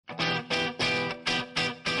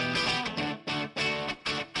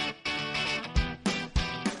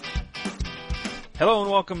Hello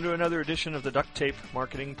and welcome to another edition of the Duct Tape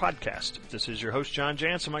Marketing Podcast. This is your host, John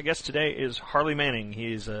Jansen. My guest today is Harley Manning.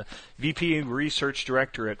 He's a VP Research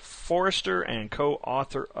Director at Forrester and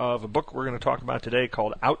co-author of a book we're going to talk about today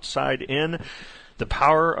called Outside In, The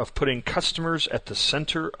Power of Putting Customers at the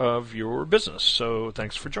Center of Your Business. So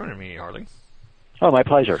thanks for joining me, Harley. Oh, my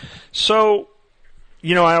pleasure. So,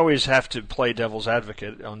 I always have to play devil's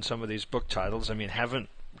advocate on some of these book titles. I mean, haven't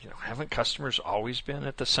customers always been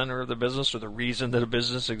at the center of the business, or the reason that a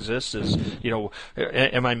business exists is,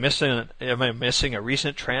 am I missing a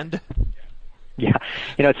recent trend? Yeah,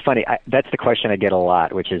 it's funny. That's the question I get a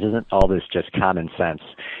lot, which is, isn't all this just common sense?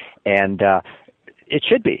 And it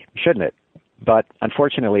should be, shouldn't it? But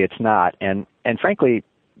unfortunately, it's not. And frankly,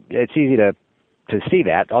 it's easy to see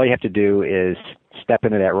that. All you have to do is step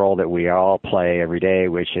into that role that we all play every day,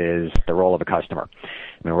 which is the role of a customer.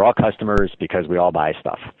 I mean, we're all customers because we all buy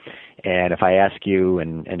stuff. And if I ask you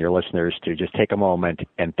and your listeners to just take a moment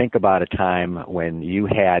and think about a time when you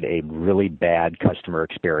had a really bad customer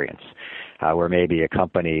experience, where maybe a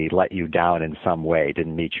company let you down in some way,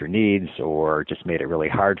 didn't meet your needs, or just made it really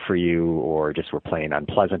hard for you, or just were plain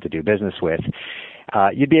unpleasant to do business with,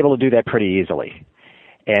 you'd be able to do that pretty easily.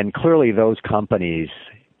 And clearly those companies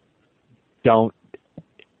don't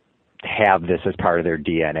have this as part of their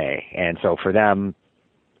DNA. And so for them,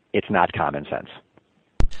 it's not common sense.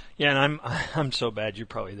 Yeah, and I'm so bad you're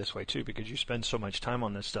probably this way too, because you spend so much time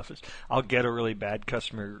on this stuff. I'll get a really bad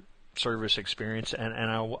customer service experience, and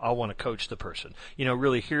I'll want to coach the person.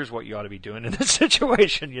 Really, here's what you ought to be doing in this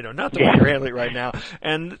situation. Not the way you're handling it right now.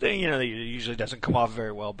 And it usually doesn't come off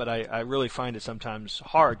very well. But I really find it sometimes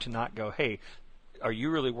hard to not go, hey, are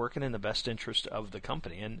you really working in the best interest of the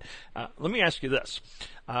company? And let me ask you this,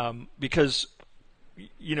 because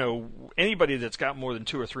anybody that's got more than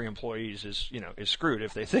 2 or 3 employees is screwed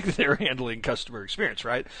if they think they're handling customer experience,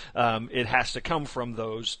 right? It has to come from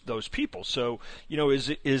those people. So,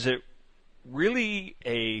 is it really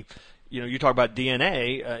a, you talk about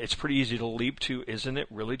DNA, it's pretty easy to leap to, isn't it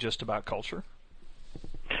really just about culture?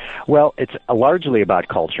 Well, it's largely about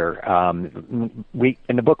culture. In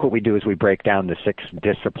the book, what we do is we break down the 6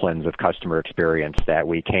 disciplines of customer experience that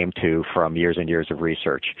we came to from years and years of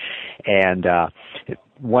research. And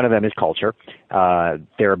one of them is culture.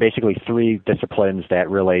 There are basically 3 disciplines that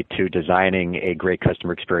relate to designing a great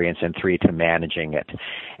customer experience and 3 to managing it.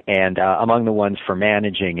 And among the ones for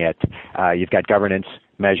managing it, you've got governance,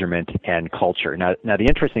 measurement, and culture. Now the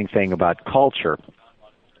interesting thing about culture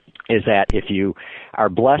is that if you are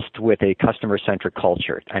blessed with a customer-centric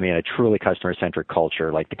culture, I mean a truly customer-centric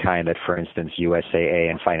culture, like the kind that, for instance, USAA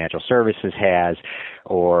and Financial Services has,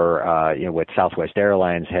 or what Southwest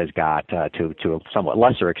Airlines has got to a somewhat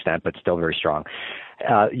lesser extent, but still very strong,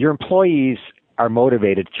 your employees are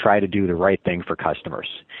motivated to try to do the right thing for customers.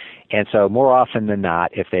 And so more often than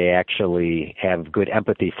not, if they actually have good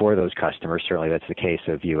empathy for those customers, certainly that's the case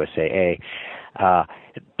of USAA,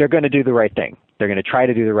 they're going to do the right thing. They're going to try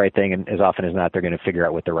to do the right thing, and as often as not, they're going to figure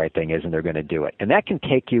out what the right thing is, and they're going to do it. And that can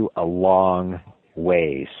take you a long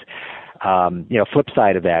ways. Flip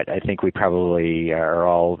side of that, I think we probably are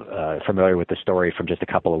all familiar with the story from just a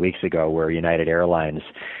couple of weeks ago where United Airlines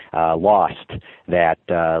lost that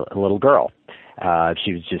little girl.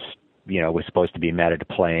 She was just was supposed to be met at a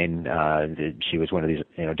plane. She was one of these,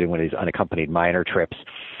 doing one of these unaccompanied minor trips.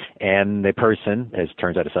 And the person, as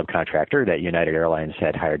turns out a subcontractor that United Airlines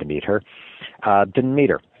had hired to meet her, didn't meet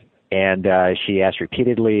her. And she asked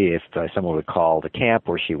repeatedly if someone would call the camp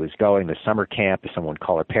where she was going, the summer camp, if someone would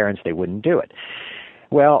call her parents, they wouldn't do it.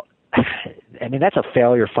 Well, I mean, that's a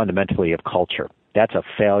failure fundamentally of culture. That's a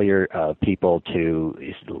failure of people to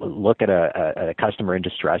look at a customer in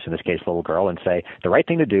distress, in this case, a little girl, and say, the right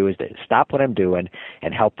thing to do is to stop what I'm doing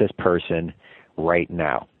and help this person right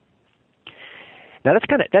now. Now,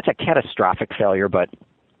 that's a catastrophic failure, but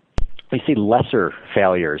we see lesser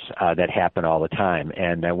failures that happen all the time.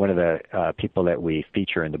 And one of the people that we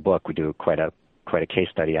feature in the book, we do quite a case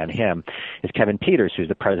study on him, is Kevin Peters, who's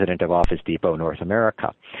the president of Office Depot North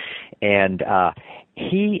America. And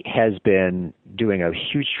he has been doing a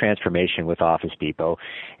huge transformation with Office Depot.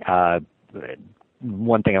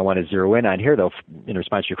 One thing I want to zero in on here, though, in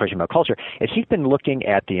response to your question about culture, is he's been looking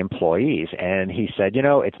at the employees, and he said,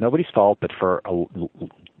 it's nobody's fault, but for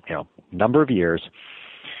a number of years,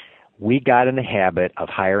 we got in the habit of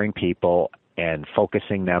hiring people and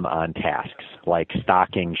focusing them on tasks like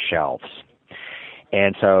stocking shelves.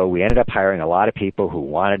 And so we ended up hiring a lot of people who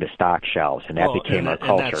wanted to stock shelves, and that became our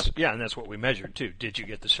culture. And that's what we measured, too. Did you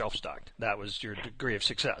get the shelf stocked? That was your degree of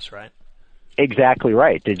success, right? Exactly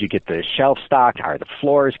right. Did you get the shelf stocked? Are the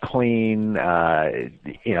floors clean?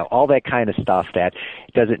 All that kind of stuff. That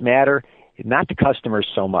does it matter? not the customers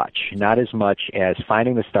so much, not as much as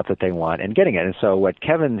finding the stuff that they want and getting it. And so what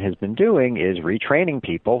Kevin has been doing is retraining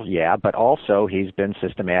people, but also he's been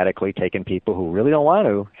systematically taking people who really don't want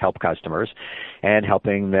to help customers and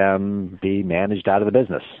helping them be managed out of the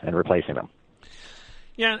business and replacing them.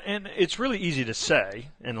 Yeah, and it's really easy to say,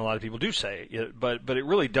 and a lot of people do say it, but it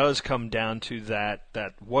really does come down to that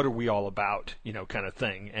what are we all about, kind of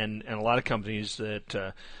thing. And a lot of companies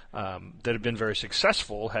that have been very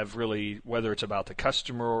successful have really, whether it's about the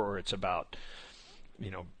customer or it's about,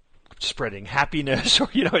 spreading happiness, or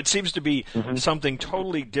it seems to be something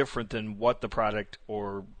totally different than what the product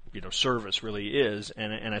or service really is.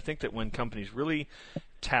 And I think that when companies really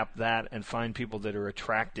tap that and find people that are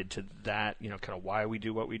attracted to that, kind of why we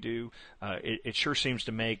do what we do, it sure seems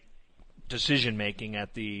to make decision making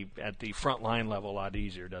at the front line level a lot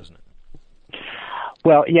easier, doesn't it?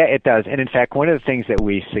 Well, yeah, it does. And in fact, one of the things that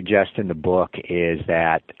we suggest in the book is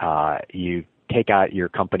that you take out your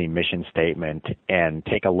company mission statement and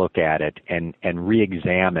take a look at it and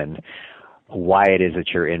re-examine why it is that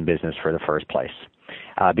you're in business for the first place.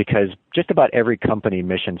 Because just about every company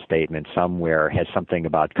mission statement somewhere has something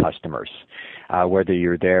about customers, whether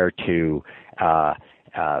you're there to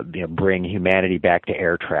bring humanity back to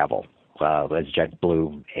air travel, as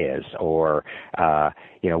JetBlue is, or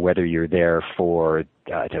whether you're there for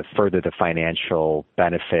to further the financial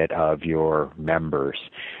benefit of your members,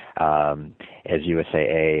 as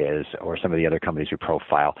USAA is, or some of the other companies we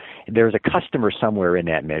profile. There's a customer somewhere in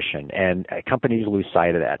that mission, and companies lose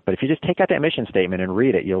sight of that. But if you just take out that mission statement and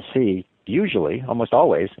read it, you'll see, usually, almost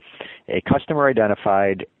always, a customer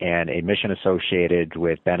identified and a mission associated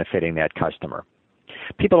with benefiting that customer.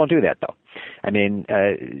 People don't do that, though. I mean,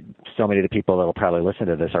 so many of the people that will probably listen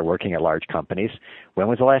to this are working at large companies. When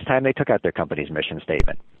was the last time they took out their company's mission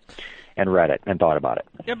statement and read it and thought about it?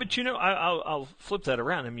 Yeah, but I'll flip that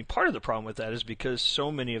around. I mean, part of the problem with that is because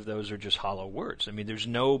so many of those are just hollow words. I mean, there's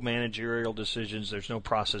no managerial decisions, there's no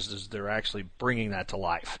processes that are actually bringing that to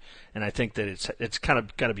life. And I think that it's kind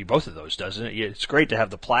of got to be both of those, doesn't it? It's great to have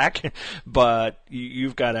the plaque, but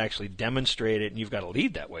you've got to actually demonstrate it, and you've got to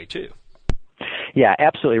lead that way too. Yeah,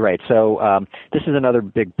 absolutely right. So this is another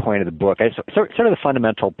big point of the book. Sort of the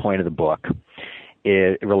fundamental point of the book.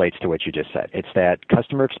 It relates to what you just said. It's that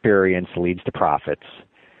customer experience leads to profits,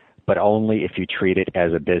 but only if you treat it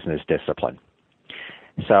as a business discipline.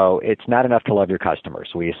 So it's not enough to love your customers.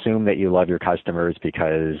 We assume that you love your customers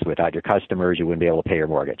because without your customers, you wouldn't be able to pay your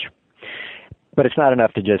mortgage. But it's not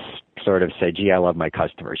enough to just sort of say, gee, I love my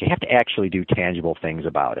customers. You have to actually do tangible things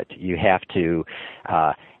about it. You have to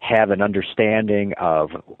have an understanding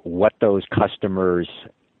of what those customers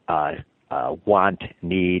want,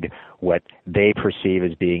 need, what they perceive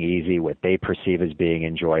as being easy, what they perceive as being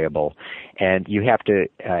enjoyable. And you have to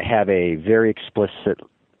have a very explicit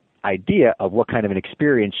idea of what kind of an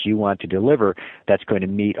experience you want to deliver that's going to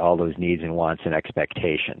meet all those needs and wants and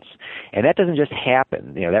expectations. And that doesn't just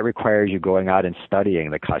happen. That requires you going out and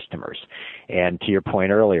studying the customers. And to your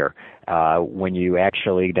point earlier, when you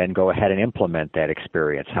actually then go ahead and implement that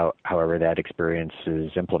experience, however that experience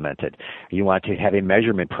is implemented, you want to have a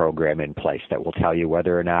measurement program in place that will tell you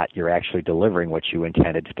whether or not you're actually delivering what you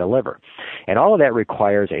intended to deliver. And all of that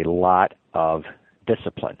requires a lot of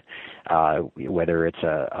discipline, whether it's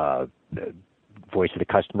a voice of the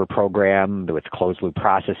customer program with closed loop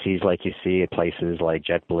processes like you see at places like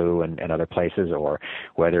JetBlue and other places, or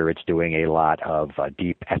whether it's doing a lot of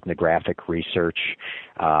deep ethnographic research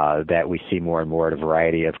that we see more and more at a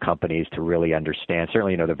variety of companies to really understand.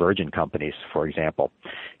 Certainly, the Virgin companies, for example,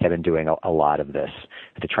 have been doing a lot of this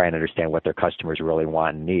to try and understand what their customers really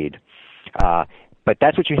want and need. But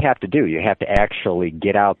that's what you have to do. You have to actually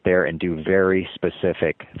get out there and do very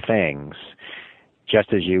specific things,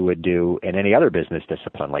 just as you would do in any other business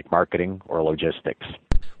discipline like marketing or logistics.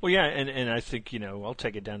 Well, yeah, and I think, I'll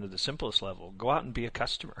take it down to the simplest level. Go out and be a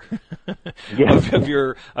customer of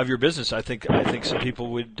your business. I think some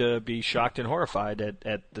people would be shocked and horrified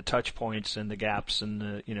at the touch points and the gaps and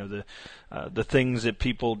the things that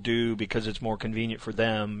people do because it's more convenient for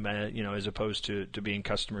them, as opposed to being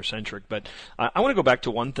customer centric. But I want to go back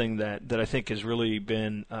to one thing that I think has really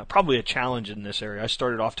been probably a challenge in this area. I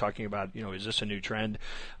started off talking about, is this a new trend?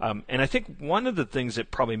 And I think one of the things that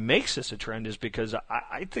probably makes this a trend is because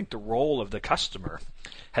I think the role of the customer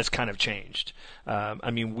has kind of changed.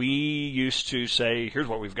 We used to say, here's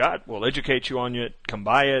what we've got, we'll educate you on it, come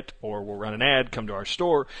buy it, or we'll run an ad, come to our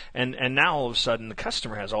store, and now all of a sudden the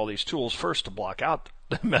customer has all these tools, first to block out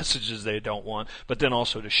the messages they don't want, but then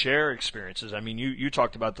also to share experiences. You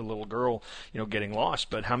talked about the little girl, getting lost,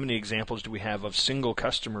 but how many examples do we have of single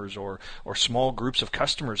customers or small groups of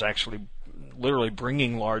customers actually literally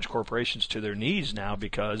bringing large corporations to their knees now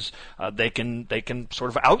because they can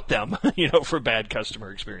sort of out them, for bad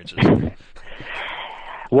customer experiences.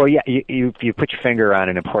 Well, yeah, you put your finger on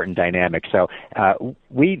an important dynamic. So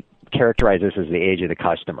we characterize this as the age of the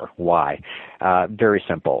customer. Why? Very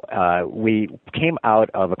simple. We came out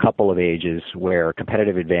of a couple of ages where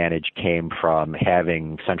competitive advantage came from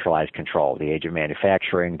having centralized control, the age of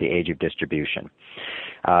manufacturing, the age of distribution.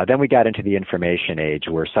 Then we got into the information age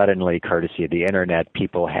where suddenly, courtesy of the internet,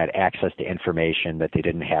 people had access to information that they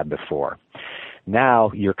didn't have before.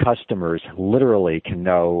 Now your customers literally can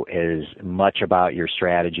know as much about your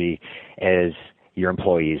strategy as your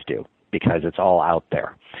employees do because it's all out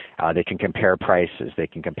there. They can compare prices. They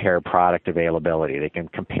can compare product availability. They can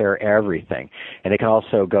compare everything. And they can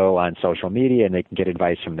also go on social media and they can get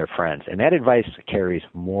advice from their friends. And that advice carries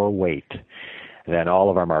more weight than all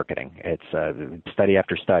of our marketing. It's study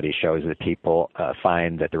after study shows that people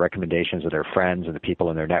find that the recommendations of their friends and the people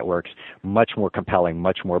in their networks much more compelling,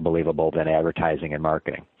 much more believable than advertising and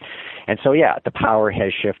marketing. And so, yeah, the power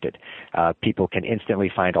has shifted. People can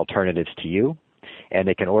instantly find alternatives to you, and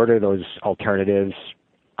they can order those alternatives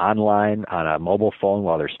online on a mobile phone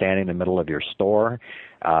while they're standing in the middle of your store.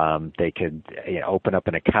 They could open up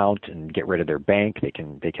an account and get rid of their bank. They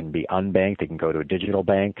can be unbanked. They can go to a digital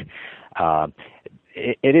bank.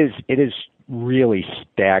 It is really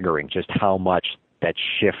staggering just how much that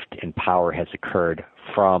shift in power has occurred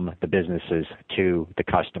from the businesses to the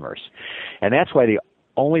customers. And that's why the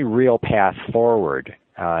only real path forward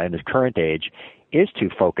in this current age is to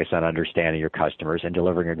focus on understanding your customers and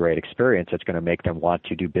delivering a great experience that's going to make them want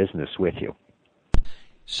to do business with you.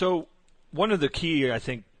 So one of the key, I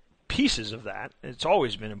think, pieces of that, it's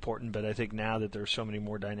always been important, but I think now that there's so many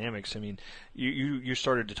more dynamics, I mean, you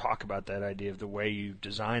started to talk about that idea of the way you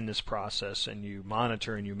design this process and you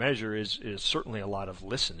monitor and you measure is certainly a lot of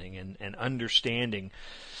listening and understanding,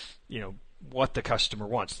 what the customer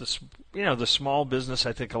wants. The small business,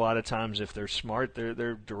 I think a lot of times if they're smart,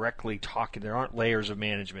 they're directly talking. There aren't layers of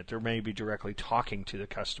management. They're maybe directly talking to the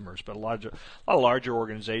customers, but a lot of larger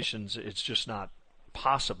organizations, it's just not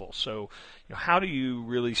possible. So, how do you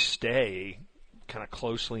really stay kind of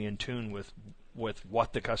closely in tune with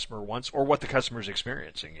what the customer wants or what the customer is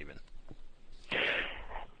experiencing even?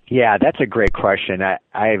 Yeah, that's a great question.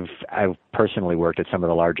 I've personally worked at some of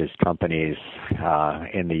the largest companies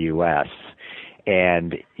in the U.S.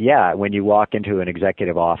 And yeah, when you walk into an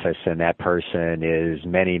executive office and that person is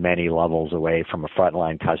many, many levels away from a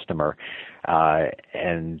frontline customer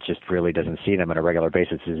and just really doesn't see them on a regular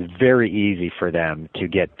basis, it's very easy for them to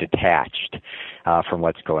get detached from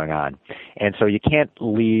what's going on. And so you can't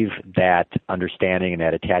leave that understanding and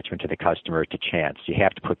that attachment to the customer to chance. You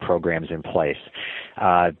have to put programs in place.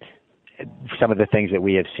 Some of the things that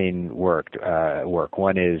we have seen work.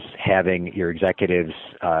 One is having your executives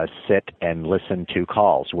sit and listen to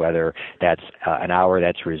calls, whether that's an hour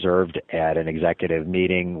that's reserved at an executive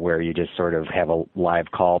meeting where you just sort of have a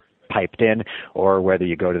live call piped in, or whether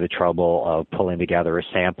you go to the trouble of pulling together a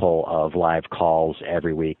sample of live calls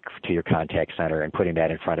every week to your contact center and putting that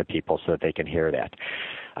in front of people so that they can hear that.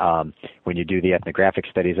 When you do the ethnographic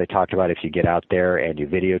studies I talked about, if you get out there and you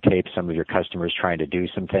videotape some of your customers trying to do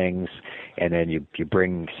some things, and then you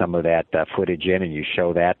bring some of that footage in and you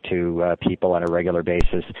show that to people on a regular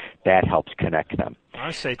basis, that helps connect them.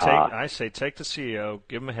 I say take the CEO,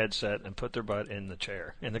 give them a headset, and put their butt in the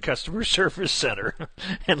chair in the customer service center,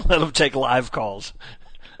 and let them take live calls.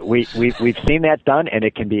 We've seen that done, and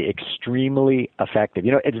it can be extremely effective.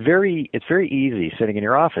 It's very easy sitting in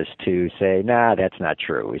your office to say, nah, that's not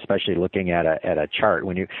true, especially looking at a chart.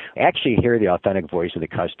 When you actually hear the authentic voice of the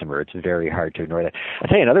customer, it's very hard to ignore that. I'll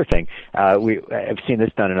tell you another thing. I've seen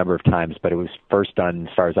this done a number of times, but it was first done,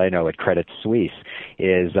 as far as I know, at Credit Suisse,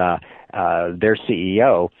 is their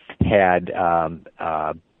CEO had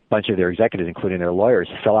a bunch of their executives, including their lawyers,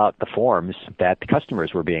 fill out the forms that the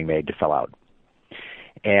customers were being made to fill out.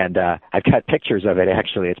 And I've got pictures of it,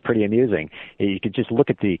 actually. It's pretty amusing. You could just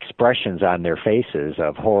look at the expressions on their faces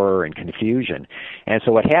of horror and confusion. And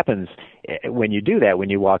so what happens when you do that,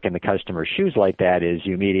 when you walk in the customer's shoes like that, is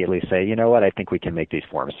you immediately say, you know what, I think we can make these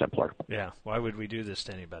forms simpler. Yeah, why would we do this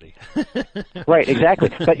to anybody? Right, exactly.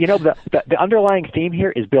 But, the underlying theme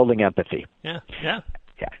here is building empathy. Yeah,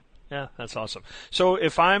 that's awesome. So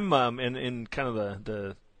if I'm in kind of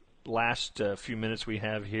the last few minutes we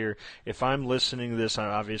have here, if I'm listening to this,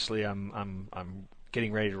 obviously I'm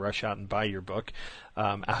getting ready to rush out and buy your book,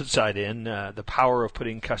 Outside In, The Power of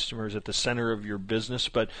Putting Customers at the Center of Your Business.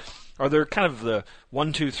 But are there kind of the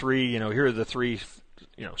 1, 2, 3, here are the 3,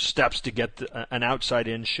 steps to get an outside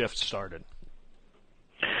in shift started?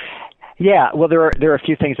 Yeah, well, there are a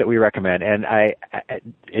few things that we recommend, and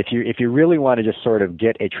if you really want to just sort of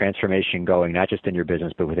get a transformation going, not just in your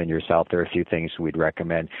business but within yourself, there are a few things we'd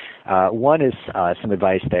recommend. One is some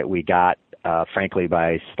advice that we got, frankly,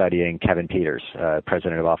 by studying Kevin Peters,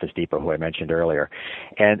 president of Office Depot, who I mentioned earlier,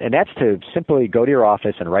 and that's to simply go to your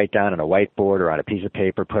office and write down on a whiteboard or on a piece of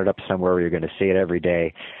paper, put it up somewhere where you're going to see it every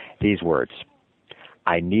day, these words: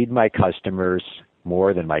 "I need my customers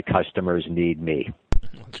more than my customers need me."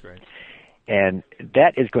 That's great. And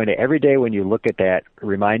that is going to, every day when you look at that,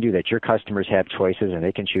 remind you that your customers have choices and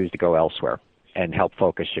they can choose to go elsewhere, and help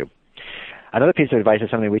focus you. Another piece of advice is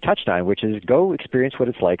something we touched on, which is go experience what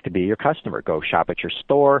it's like to be your customer. Go shop at your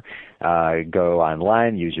store, go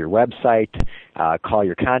online, use your website, call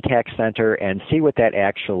your contact center, and see what that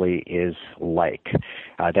actually is like.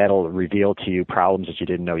 That'll reveal to you problems that you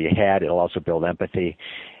didn't know you had. It'll also build empathy.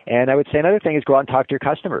 And I would say another thing is go out and talk to your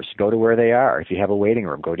customers. Go to where they are. If you have a waiting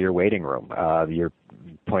room, go to your waiting room. Your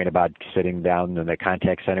point about sitting down in the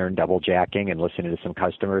contact center and double jacking and listening to some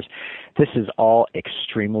customers, this is all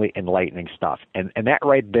extremely enlightening stuff. And that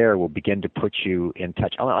right there will begin to put you in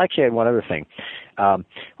touch. Oh, actually, I had one other thing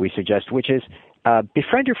we suggest, which is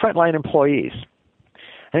befriend your frontline employees.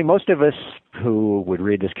 I think most of us who would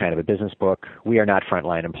read this kind of a business book, we are not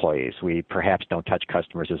frontline employees. We perhaps don't touch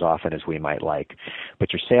customers as often as we might like.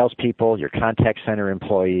 But your salespeople, your contact center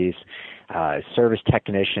employees, service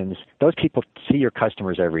technicians, those people see your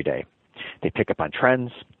customers every day. They pick up on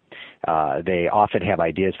trends. They often have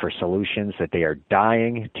ideas for solutions that they are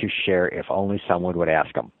dying to share if only someone would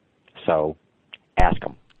ask them. So ask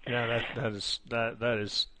them. Yeah,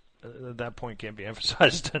 that point can't be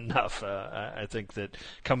emphasized enough. I think that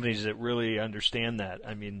companies that really understand that,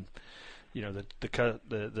 I mean, you know, the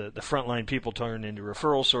frontline people turn into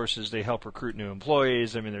referral sources. They help recruit new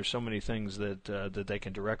employees. I mean, there's so many things that that they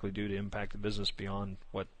can directly do to impact the business beyond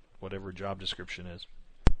whatever job description is.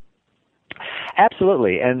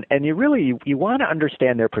 Absolutely, and you want to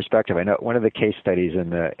understand their perspective. I know one of the case studies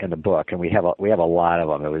in the book, and we have a lot of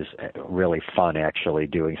them. It was really fun actually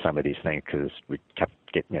doing some of these things because we kept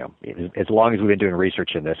as long as we've been doing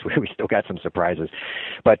research in this, we still got some surprises.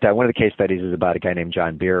 But one of the case studies is about a guy named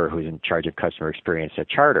John Beer who's in charge of customer experience at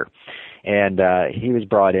Charter, and he was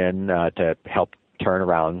brought in to help turn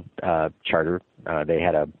around Charter. They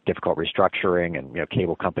had a difficult restructuring, and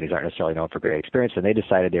cable companies aren't necessarily known for great experience, and they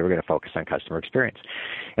decided they were going to focus on customer experience.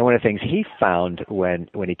 And one of the things he found when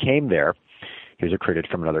he came there, he was recruited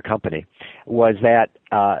from another company, was that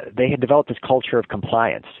they had developed this culture of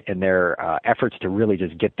compliance in their efforts to really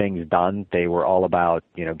just get things done. They were all about,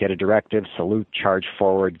 get a directive, salute, charge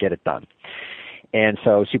forward, get it done. And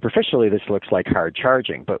so superficially, this looks like hard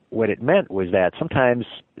charging, but what it meant was that sometimes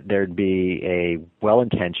there'd be a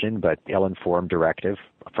well-intentioned but ill-informed directive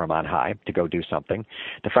from on high to go do something.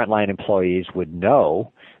 The frontline employees would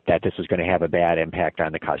know that this was going to have a bad impact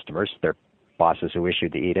on the customers. Their bosses who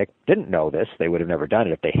issued the edict didn't know this. They would have never done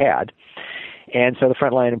it if they had. And so the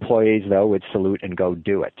frontline employees, though, would salute and go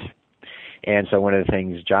do it. And so one of the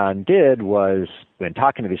things John did was, when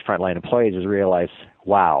talking to these frontline employees, is realize,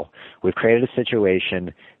 wow, we've created a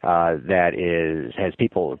situation that has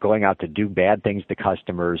people going out to do bad things to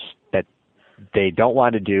customers that they don't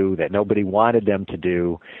want to do, that nobody wanted them to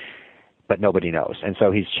do, but nobody knows. And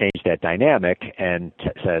so he's changed that dynamic and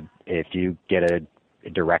said, if you get a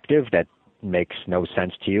directive that makes no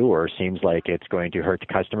sense to you or seems like it's going to hurt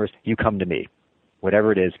the customers, you come to me.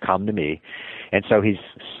 Whatever it is, come to me. And so he's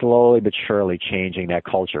slowly but surely changing that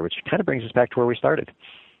culture, which kind of brings us back to where we started.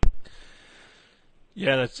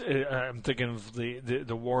 Yeah, I'm thinking of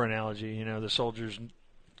the war analogy. The soldiers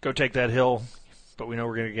go take that hill, but we know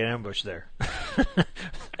we're going to get ambushed there.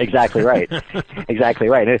 Exactly right. Exactly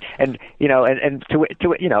right. And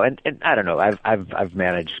I don't know. I've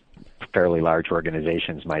managed fairly large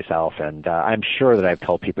organizations myself, and I'm sure that I've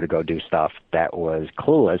told people to go do stuff that was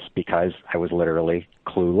clueless because I was literally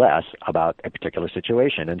clueless about a particular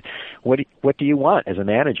situation. And what do you want as a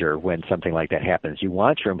manager when something like that happens? You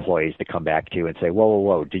want your employees to come back to you and say,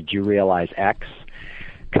 whoa, did you realize X?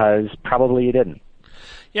 Because probably you didn't.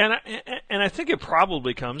 Yeah, and I think it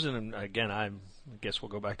probably comes, and again, I guess we'll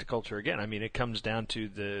go back to culture again. I mean, it comes down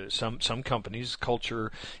to some companies'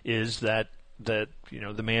 culture is that the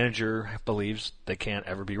manager believes they can't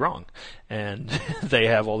ever be wrong, and they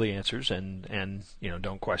have all the answers, and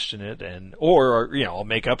don't question it, or I'll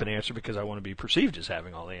make up an answer because I want to be perceived as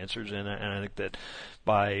having all the answers, and I think that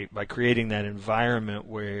by creating that environment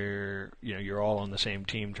where you're all on the same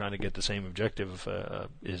team trying to get the same objective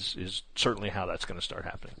is certainly how that's going to start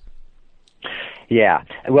happening. Yeah.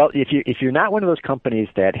 Well, if you're not one of those companies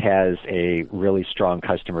that has a really strong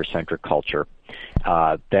customer-centric culture,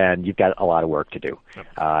 then you've got a lot of work to do.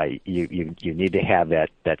 You need to have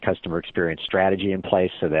that customer experience strategy in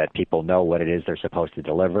place so that people know what it is they're supposed to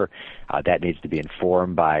deliver. That needs to be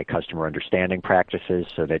informed by customer understanding practices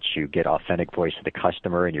so that you get authentic voice of the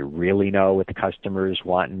customer and you really know what the customers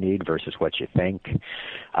want and need versus what you think.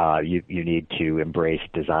 You need to embrace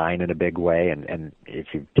design in a big way, and if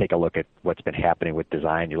you take a look at what's been happening with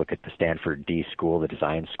design, you look at the Stanford D School, the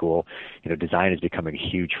design school, design is becoming a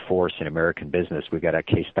huge force in American business. We've got a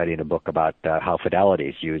case study in a book about how Fidelity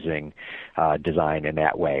is using design in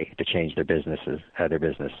that way to change their business. So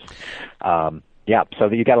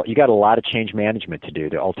you got a lot of change management to do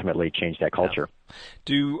to ultimately change that culture.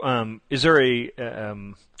 Is there a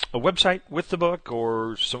website with the book,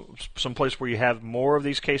 or some place where you have more of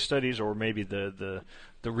these case studies, or maybe the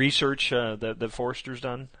research that Forrester's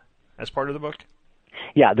done as part of the book?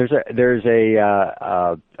 Yeah, there's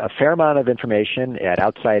a fair amount of information at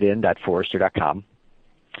outsidein.forrester.com,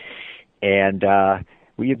 and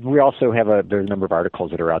we also have there's a number of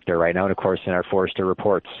articles that are out there right now, and of course in our Forrester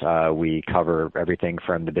reports we cover everything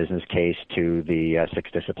from the business case to the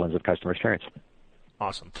 6 disciplines of customer experience.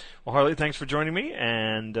 Awesome. Well, Harley, thanks for joining me,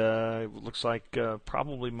 and it looks like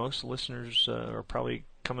probably most listeners are probably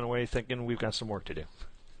coming away thinking we've got some work to do.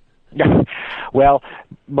 Well,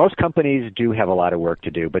 most companies do have a lot of work to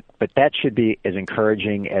do, but that should be as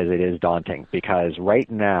encouraging as it is daunting, because right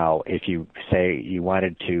now, if you say you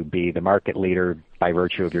wanted to be the market leader by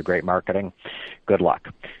virtue of your great marketing, good luck.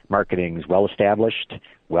 Marketing's well established,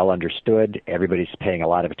 well understood. Everybody's paying a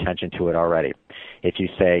lot of attention to it already. If you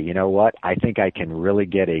say, you know what, I think I can really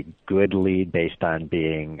get a good lead based on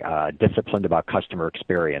being disciplined about customer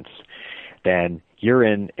experience, then you're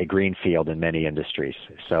in a green field in many industries.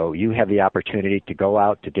 So you have the opportunity to go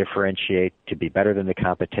out, to differentiate, to be better than the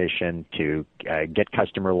competition, to get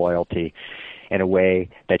customer loyalty in a way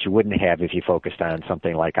that you wouldn't have if you focused on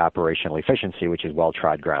something like operational efficiency, which is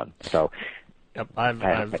well-trod ground. So, yep,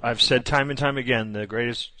 I've said time and time again, the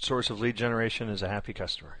greatest source of lead generation is a happy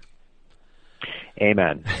customer.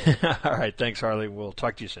 Amen. All right, thanks, Harley. We'll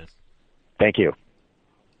talk to you soon. Thank you.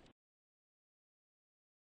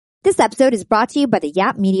 This episode is brought to you by the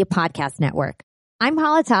Yap Media Podcast Network. I'm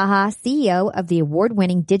Hala Taha, CEO of the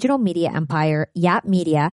award-winning digital media empire, Yap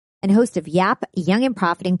Media, and host of Yap Young and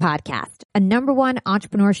Profiting Podcast, a #1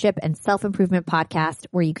 entrepreneurship and self-improvement podcast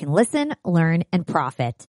where you can listen, learn, and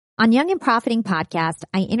profit. On Young and Profiting Podcast,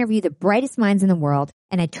 I interview the brightest minds in the world,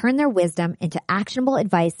 and I turn their wisdom into actionable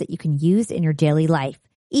advice that you can use in your daily life.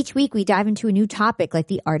 Each week, we dive into a new topic like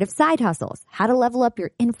the art of side hustles, how to level up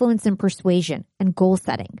your influence and persuasion, and goal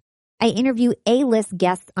setting. I interview A-list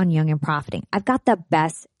guests on Young and Profiting. I've got the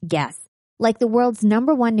best guests, like the world's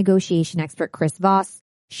 #1 negotiation expert, Chris Voss,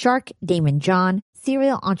 Shark Damon John,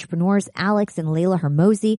 serial entrepreneurs Alex and Layla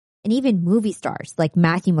Hermosi, and even movie stars like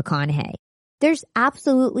Matthew McConaughey. There's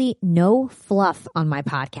absolutely no fluff on my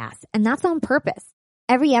podcast, and that's on purpose.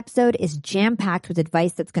 Every episode is jam-packed with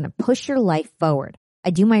advice that's going to push your life forward. I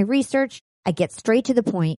do my research, I get straight to the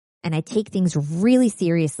point, and I take things really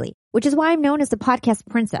seriously, which is why I'm known as the podcast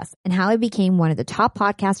princess and how I became one of the top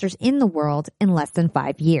podcasters in the world in less than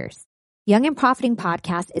 5 years. Young and Profiting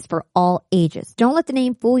Podcast is for all ages. Don't let the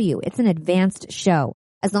name fool you. It's an advanced show.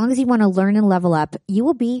 As long as you want to learn and level up, you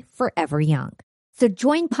will be forever young. So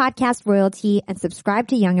join podcast royalty and subscribe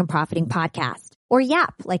to Young and Profiting Podcast, or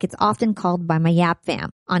Yap, like it's often called by my Yap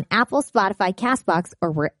fam, on Apple, Spotify, CastBox,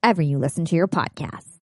 or wherever you listen to your podcasts.